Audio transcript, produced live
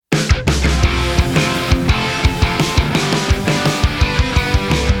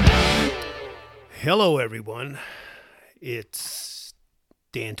Hello, everyone. It's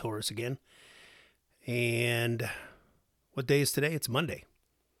Dan Torres again. And what day is today? It's Monday.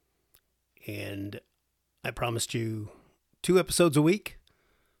 And I promised you 2 episodes a week.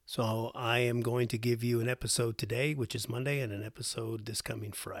 So I am going to give you an episode today, which is Monday, and an episode this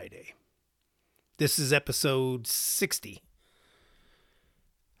coming Friday. This is episode 60.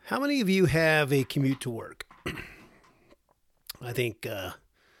 How many of you have a commute to work? I think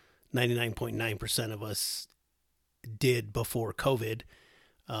 99.9% of us did before COVID.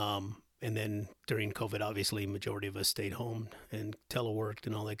 And then during COVID, obviously, majority of us stayed home and teleworked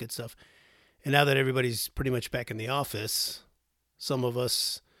and all that good stuff. And now that everybody's pretty much back in the office, some of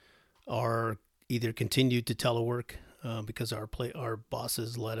us are either continued to telework because our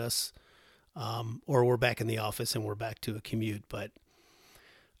bosses let us, or we're back in the office and we're back to a commute. But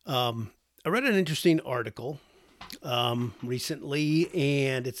I read an interesting article recently,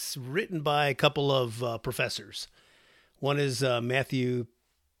 and it's written by a couple of professors. One is Matthew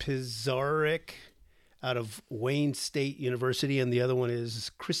Pizarnik out of Wayne State University, and the other one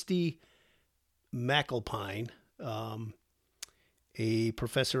is Christy McAlpine, a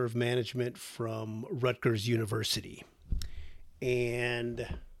professor of management from Rutgers University.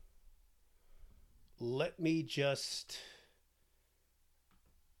 And let me just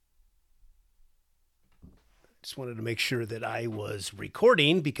wanted to make sure that I was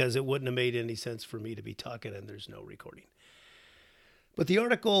recording, because it wouldn't have made any sense for me to be talking and there's no recording. But the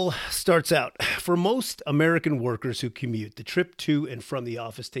article starts out, for most American workers who commute, the trip to and from the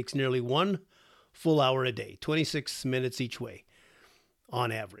office takes nearly 1 full hour a day, 26 minutes each way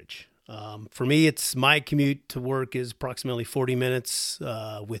on average. For me, it's my commute to work is approximately 40 minutes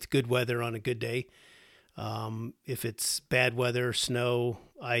with good weather on a good day. If it's bad weather, snow,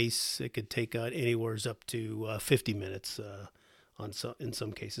 ice, it could take anywhere up to 50 minutes in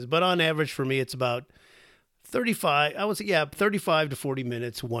some cases. But on average, for me, it's about 35. I would say, 35 to 40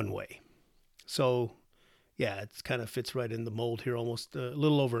 minutes one way. So, yeah, it kind of fits right in the mold here, almost a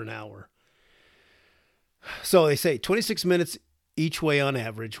little over an hour. So they say 26 minutes each way on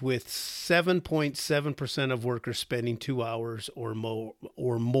average, with 7.7% of workers spending 2 hours or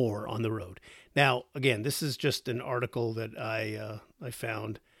more on the road. Now, again, this is just an article that I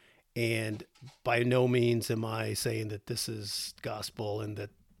found, and by no means am I saying that this is gospel and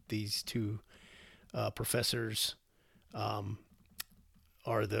that these two professors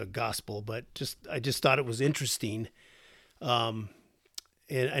are the gospel, but I just thought it was interesting, and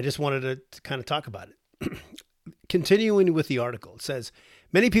I just wanted to kind of talk about it. Continuing with the article, it says,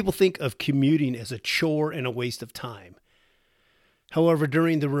 many people think of commuting as a chore and a waste of time. However,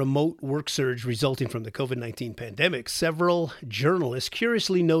 during the remote work surge resulting from the COVID-19 pandemic, several journalists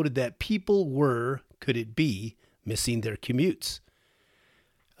curiously noted that people were, could it be, missing their commutes.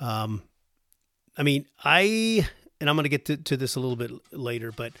 And I'm going to get to this a little bit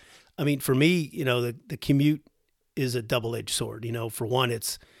later, but I mean, for me, the commute is a double-edged sword. For one,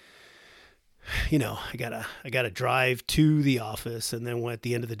 it's, I gotta drive to the office, and then at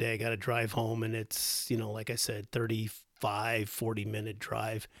the end of the day, I gotta drive home, and it's, like I said, 40 minute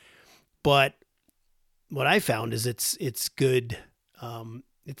drive. But what I found is it's good.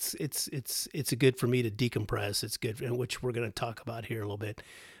 It's good for me to decompress. It's good, which we're going to talk about here a little bit.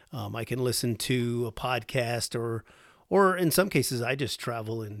 I can listen to a podcast, or in some cases, I just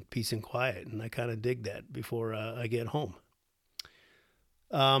travel in peace and quiet, and I kind of dig that before I get home.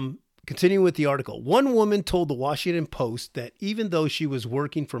 Continuing with the article, one woman told the Washington Post that even though she was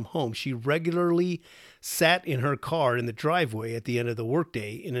working from home, she regularly sat in her car in the driveway at the end of the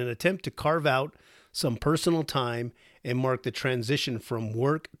workday in an attempt to carve out some personal time and mark the transition from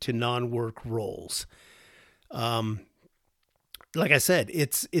work to non-work roles. Like I said,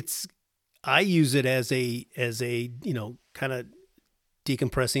 I use it as a kind of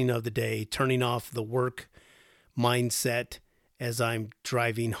decompressing of the day, turning off the work mindset as I'm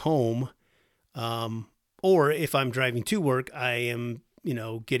driving home. Or if I'm driving to work, I am,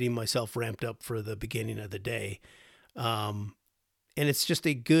 getting myself ramped up for the beginning of the day. And it's just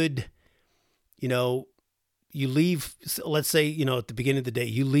a good, you leave, let's say, at the beginning of the day,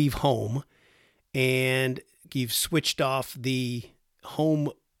 you leave home and you've switched off the home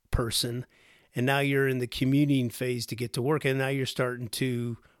person, and now you're in the commuting phase to get to work. And now you're starting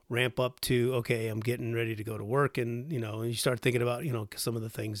to ramp up to, okay, I'm getting ready to go to work. And, you start thinking about, some of the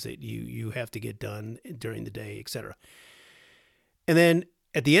things that you have to get done during the day, et cetera. And then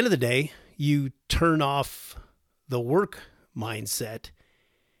at the end of the day, you turn off the work mindset,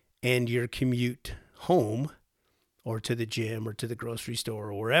 and your commute home or to the gym or to the grocery store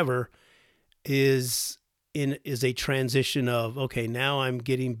or wherever is a transition of, okay, now I'm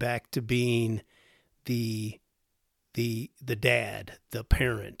getting back to being the dad, the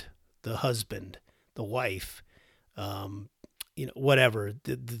parent, the husband, the wife, whatever,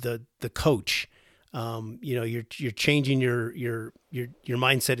 the coach. You're changing your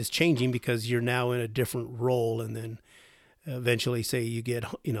mindset is changing because you're now in a different role, and then eventually, say you get,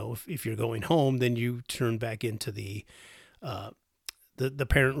 if you're going home, then you turn back into the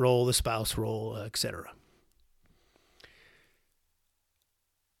parent role, the spouse role, etc.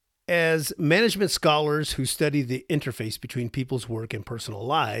 As management scholars who study the interface between people's work and personal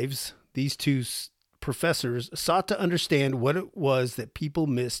lives, these two professors sought to understand what it was that people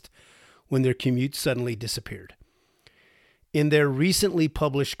missed when their commute suddenly disappeared. In their recently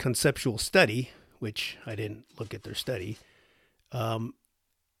published conceptual study, which I didn't look at their study,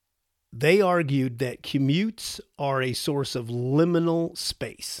 they argued that commutes are a source of liminal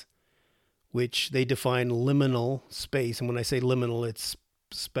space, which they define liminal space. And when I say liminal, it's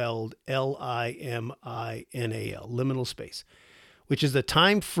spelled Liminal, liminal space, which is the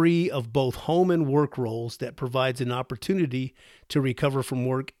time free of both home and work roles that provides an opportunity to recover from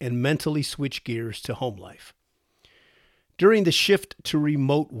work and mentally switch gears to home life. During the shift to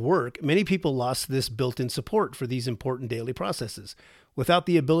remote work, many people lost this built-in support for these important daily processes. Without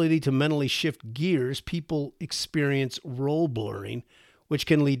the ability to mentally shift gears, people experience role blurring, which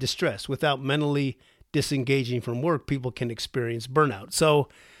can lead to stress. Without mentally disengaging from work, people can experience burnout. So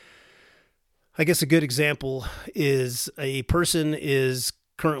I guess a good example is a person is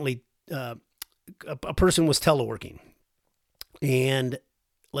currently, a person was teleworking, and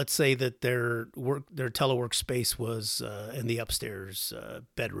let's say that their telework space was in the upstairs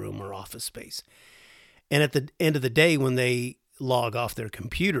bedroom or office space. And at the end of the day, when they log off their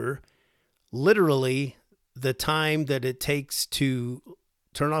computer, literally the time that it takes to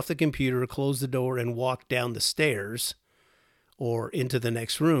turn off the computer, close the door, and walk down the stairs or into the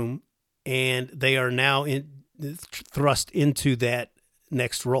next room, and they are now thrust into that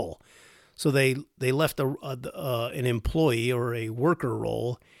next role. So they left an employee or a worker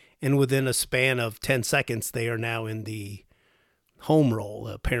role, and within a span of 10 seconds, they are now in the home role,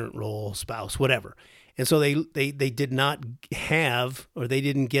 a parent role, spouse, whatever. And so they did not have, or they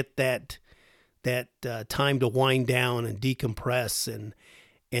didn't get that time to wind down and decompress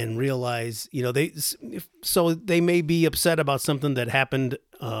and realize, so they may be upset about something that happened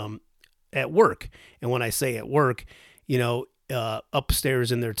at work. And when I say at work,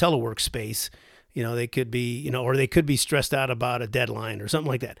 upstairs in their telework space, they could be, or they could be stressed out about a deadline or something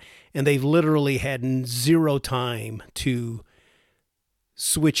like that. And they've literally had zero time to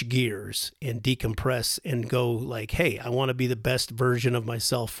switch gears and decompress and go like, hey, I want to be the best version of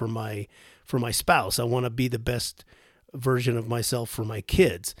myself for my spouse. I want to be the best version of myself for my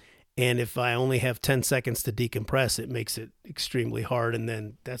kids. And if I only have 10 seconds to decompress, it makes it extremely hard. And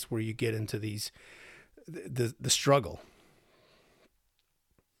then that's where you get into the struggle.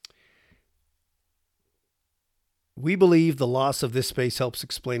 We believe the loss of this space helps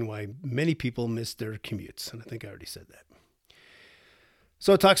explain why many people miss their commutes. And I think I already said that.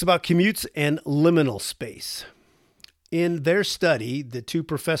 So it talks about commutes and liminal space. In their study, the two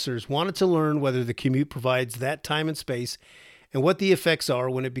professors wanted to learn whether the commute provides that time and space and what the effects are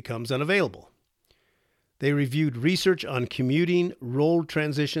when it becomes unavailable. They reviewed research on commuting, role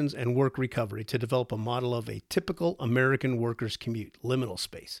transitions, and work recovery to develop a model of a typical American worker's commute, liminal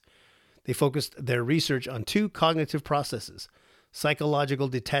space. They focused their research on two cognitive processes: psychological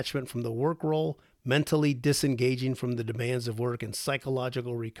detachment from the work role, mentally disengaging from the demands of work, and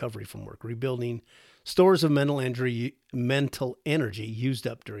psychological recovery from work, rebuilding stores of mental energy used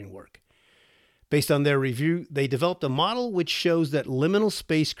up during work. Based on their review, they developed a model which shows that liminal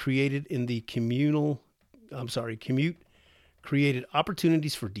space created in the commute created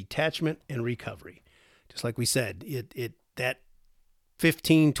opportunities for detachment and recovery. Just like we said, that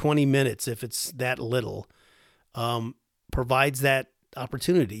 15, 20 minutes, if it's that little, provides that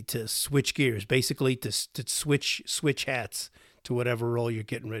opportunity to switch gears, basically to switch hats to whatever role you're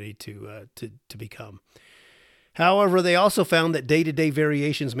getting ready to become. However, they also found that day-to-day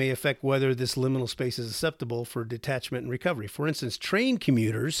variations may affect whether this liminal space is acceptable for detachment and recovery. For instance, train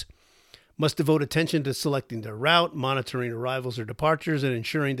commuters must devote attention to selecting their route, monitoring arrivals or departures, and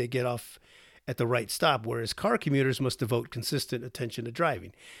ensuring they get off at the right stop, whereas car commuters must devote consistent attention to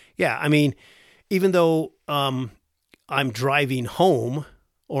driving. Yeah, I mean, even though I'm driving home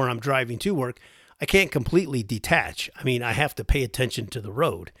or I'm driving to work, I can't completely detach. I mean, I have to pay attention to the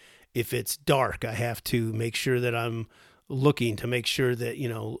road. If it's dark, I have to make sure that I'm looking to make sure that,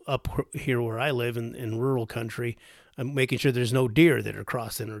 up here where I live in rural country, I'm making sure there's no deer that are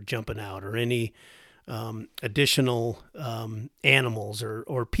crossing or jumping out or any additional animals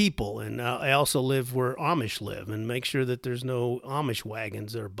or people. And I also live where Amish live, and make sure that there's no Amish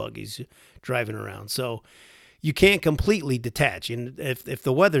wagons or buggies driving around. So you can't completely detach. And if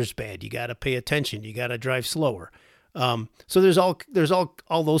the weather's bad, you got to pay attention. You got to drive slower. So there's all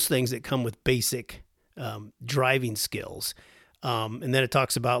those things that come with basic driving skills. And then it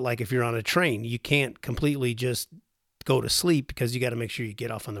talks about, like, if you're on a train, you can't completely just go to sleep, because you got to make sure you get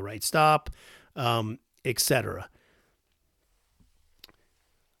off on the right stop, etc.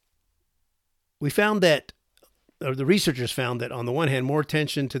 We found that, or the researchers found that, on the one hand, more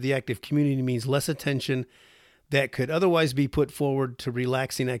attention to the active community means less attention that could otherwise be put forward to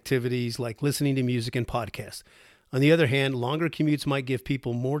relaxing activities like listening to music and podcasts. On the other hand, longer commutes might give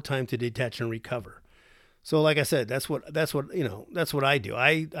people more time to detach and recover. So, like I said, that's what I do.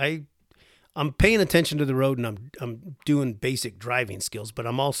 I'm paying attention to the road, and I'm doing basic driving skills, but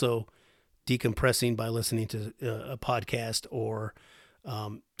I'm also decompressing by listening to a podcast, or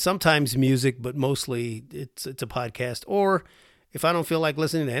sometimes music, but mostly it's a podcast. Or if I don't feel like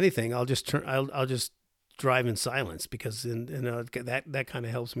listening to anything, I'll just drive in silence, because that kind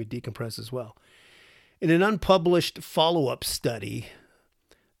of helps me decompress as well. In an unpublished follow-up study,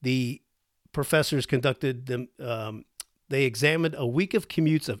 the professors conducted they examined a week of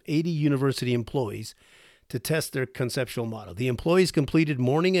commutes of 80 university employees to test their conceptual model. The employees completed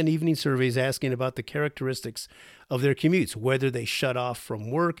morning and evening surveys asking about the characteristics of their commutes, whether they shut off from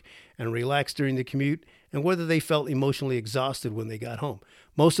work and relaxed during the commute, and whether they felt emotionally exhausted when they got home.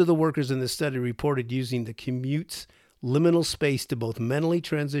 Most of the workers in the study reported using the commute's liminal space to both mentally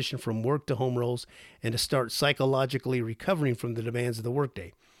transition from work to home roles and to start psychologically recovering from the demands of the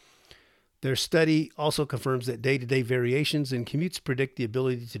workday. Their study also confirms that day-to-day variations in commutes predict the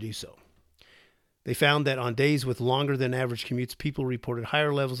ability to do so. They found that on days with longer than average commutes, people reported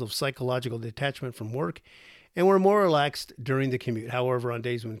higher levels of psychological detachment from work and were more relaxed during the commute. However, on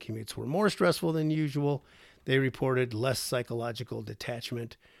days when commutes were more stressful than usual, they reported less psychological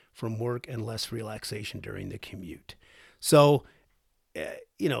detachment from work and less relaxation during the commute. So,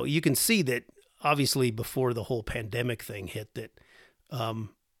 you can see that, obviously, before the whole pandemic thing hit, that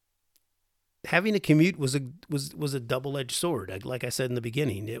having a commute was a double-edged sword. Like I said in the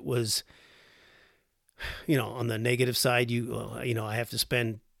beginning, it was, on the negative side, I have to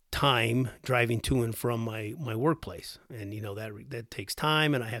spend time driving to and from my workplace, and that takes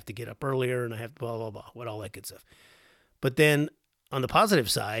time, and I have to get up earlier, and I have blah blah blah, all that good stuff. But then on the positive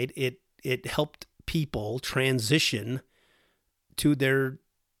side, it helped people transition to their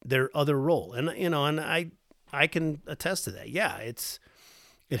other role, and I can attest to that. Yeah, it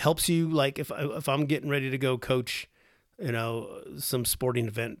helps you. Like if I'm getting ready to go coach, some sporting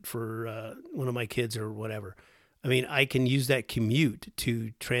event for one of my kids or whatever, I mean, I can use that commute to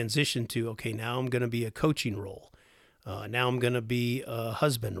transition to, okay, now I'm going to be a coaching role. Now I'm going to be a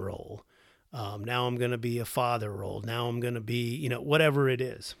husband role. Now I'm going to be a father role. Now I'm going to be, whatever it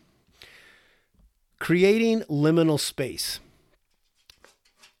is. Creating liminal space.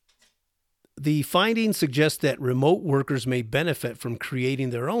 The findings suggest that remote workers may benefit from creating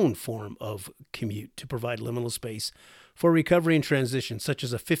their own form of commute to provide liminal space for recovery and transition, such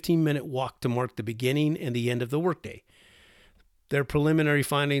as a 15-minute walk to mark the beginning and the end of the workday. Their preliminary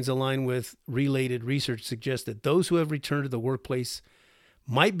findings align with related research suggest that those who have returned to the workplace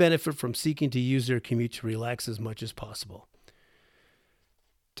might benefit from seeking to use their commute to relax as much as possible.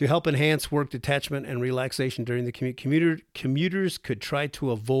 To help enhance work detachment and relaxation during the commute, commuters could try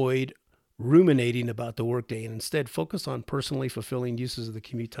to avoid ruminating about the workday and instead focus on personally fulfilling uses of the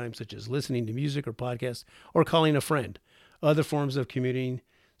commute time, such as listening to music or podcasts or calling a friend. Other forms of commuting,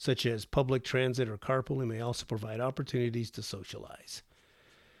 such as public transit or carpooling, may also provide opportunities to socialize.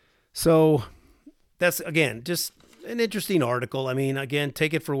 So that's, again, just an interesting article. I mean, again,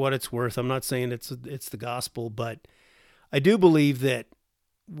 take it for what it's worth. I'm not saying it's the gospel, but I do believe that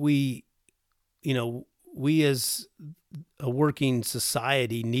we as a working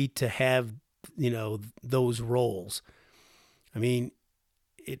society need to have, those roles. I mean,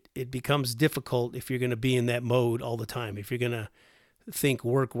 it becomes difficult if you're going to be in that mode all the time. If you're going to think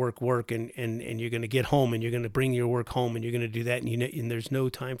work, and you're going to get home and you're going to bring your work home and you're going to do that, and there's no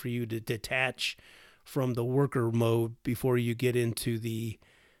time for you to detach from the worker mode before you get into the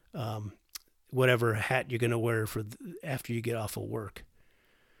whatever hat you're going to wear after you get off of work.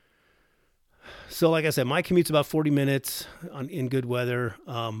 So, like I said, my commute's about 40 minutes in good weather.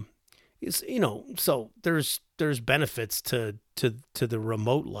 So there's benefits to the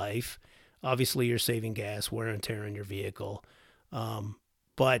remote life. Obviously, you're saving gas, wear and tear on your vehicle.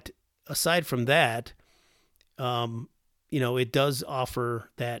 But aside from that, it does offer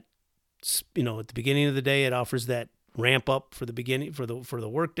that at the beginning of the day, it offers that ramp up for the beginning for the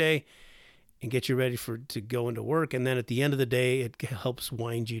work day and get you ready to go into work. And then at the end of the day, it helps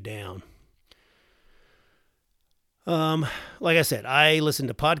wind you down. Like I said, I listen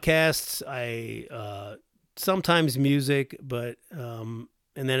to podcasts. I sometimes music, but and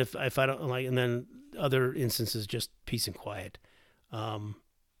then if I don't like, and then other instances just peace and quiet.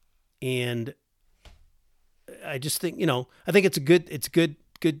 And I just think I think it's a good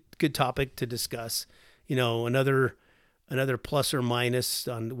topic to discuss. Another plus or minus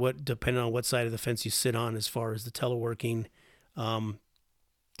on depending on what side of the fence you sit on as far as the teleworking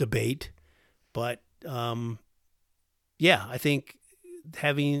debate, but yeah, I think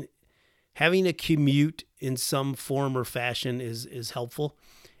having a commute in some form or fashion is helpful,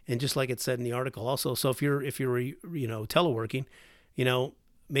 and just like it said in the article, also. So if you're teleworking,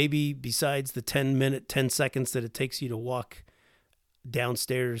 maybe besides the 10 seconds that it takes you to walk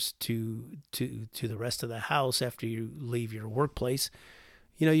downstairs to the rest of the house after you leave your workplace,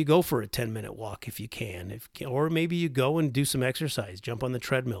 you go for a 10-minute walk if you can, or maybe you go and do some exercise, jump on the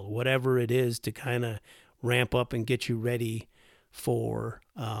treadmill, whatever it is to kind of ramp up and get you ready for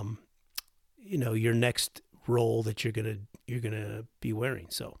your next role that you're gonna be wearing.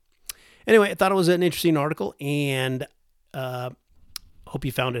 So anyway, I thought it was an interesting article, and hope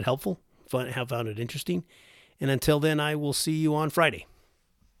you found it helpful. Found it interesting. And until then, I will see you on Friday.